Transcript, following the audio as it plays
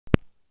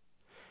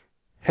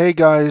Hey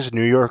guys,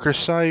 New Yorker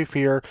Saif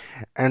here,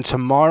 and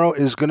tomorrow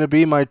is gonna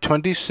be my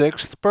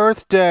 26th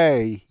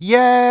birthday.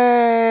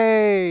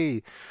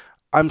 Yay!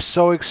 I'm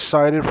so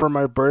excited for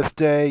my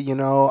birthday.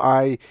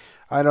 I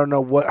don't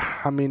know what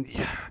I mean.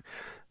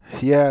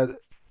 Yeah,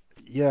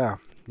 yeah,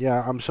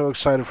 yeah. I'm so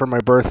excited for my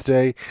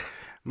birthday.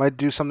 Might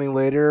do something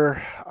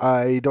later.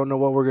 I don't know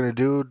what we're gonna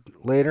do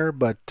later,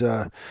 but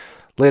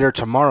later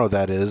tomorrow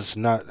that is,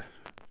 not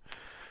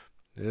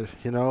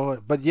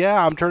But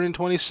yeah, I'm turning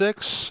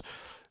 26.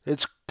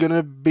 It's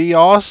gonna be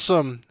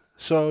awesome.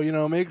 So,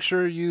 make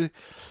sure you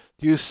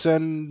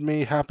send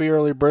me happy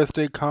early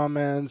birthday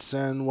comments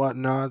and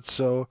whatnot.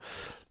 So,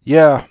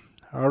 yeah.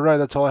 All right,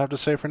 that's all I have to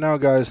say for now,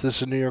 guys.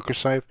 This is New Yorker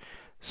Snipe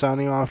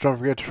signing off. Don't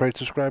forget to rate,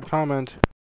 subscribe, comment.